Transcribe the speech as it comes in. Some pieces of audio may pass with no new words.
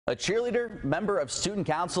A cheerleader, member of student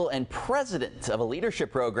council, and president of a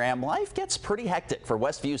leadership program, life gets pretty hectic for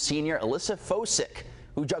Westview senior Alyssa Fousek,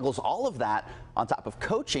 who juggles all of that on top of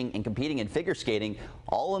coaching and competing in figure skating,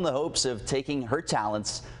 all in the hopes of taking her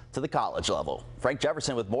talents to the college level. Frank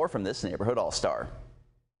Jefferson with more from this Neighborhood All-Star.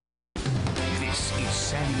 This is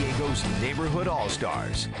San Diego's Neighborhood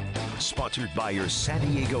All-Stars, sponsored by your San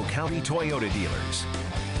Diego County Toyota dealers.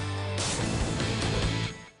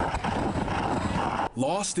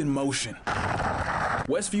 Lost in motion.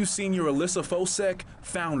 Westview senior Alyssa Fousek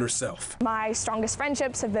found herself. My strongest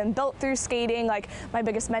friendships have been built through skating. Like, my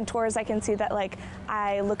biggest mentors I can see that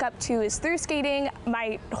I look up to is through skating.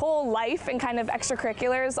 My whole life and kind of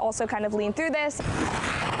extracurriculars also kind of lean through this.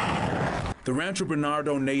 The Rancho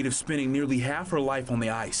Bernardo native spending nearly half her life on the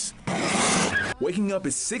ice. Waking up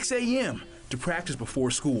at 6 a.m. to practice before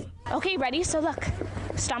school. Okay, ready? So look,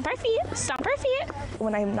 stomp our feet, stomp our feet.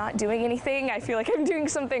 When I'm not doing anything, I feel like I'm doing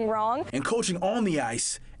something wrong. And coaching on the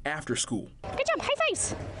ice after school. Good job, high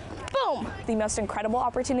fives. Boom. The most incredible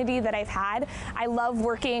opportunity that I've had. I love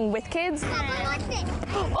working with kids.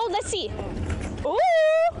 Oh, let's see. Ooh.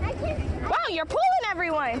 Wow, you're pulling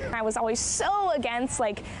everyone. I was always so against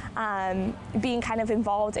being kind of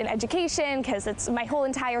involved in education because it's my whole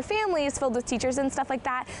entire family is filled with teachers and stuff like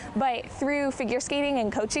that. But through figure skating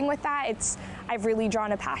and coaching with that, I've really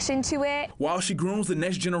drawn a passion to it. While she grooms the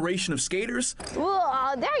next generation of skaters. Ooh,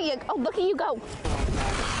 there you go. Oh, look at you go.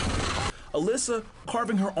 Alyssa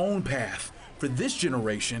carving her own path for this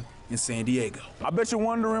generation in San Diego. I bet you're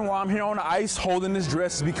wondering why I'm here on the ice holding this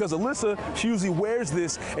dress. Is because Alyssa, she usually wears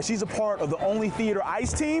this and she's a part of the only theater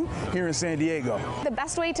ice team here in San Diego. The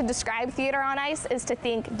best way to describe theater on ice is to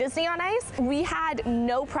think Disney on ice. We had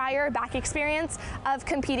no prior back experience of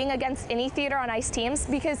competing against any theater on ice teams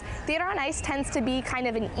because theater on ice tends to be kind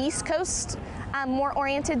of an East Coast more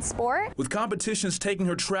oriented sport. With competitions taking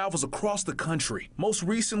her travels across the country, most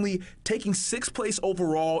recently taking 6th place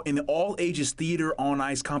overall in the all-ages theater on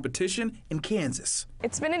ice competition in Kansas.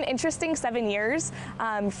 It's been an interesting 7 years,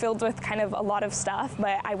 filled with kind of a lot of stuff,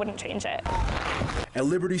 but I wouldn't change it. At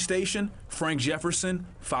Liberty Station, Frank Jefferson,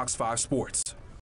 Fox 5 Sports.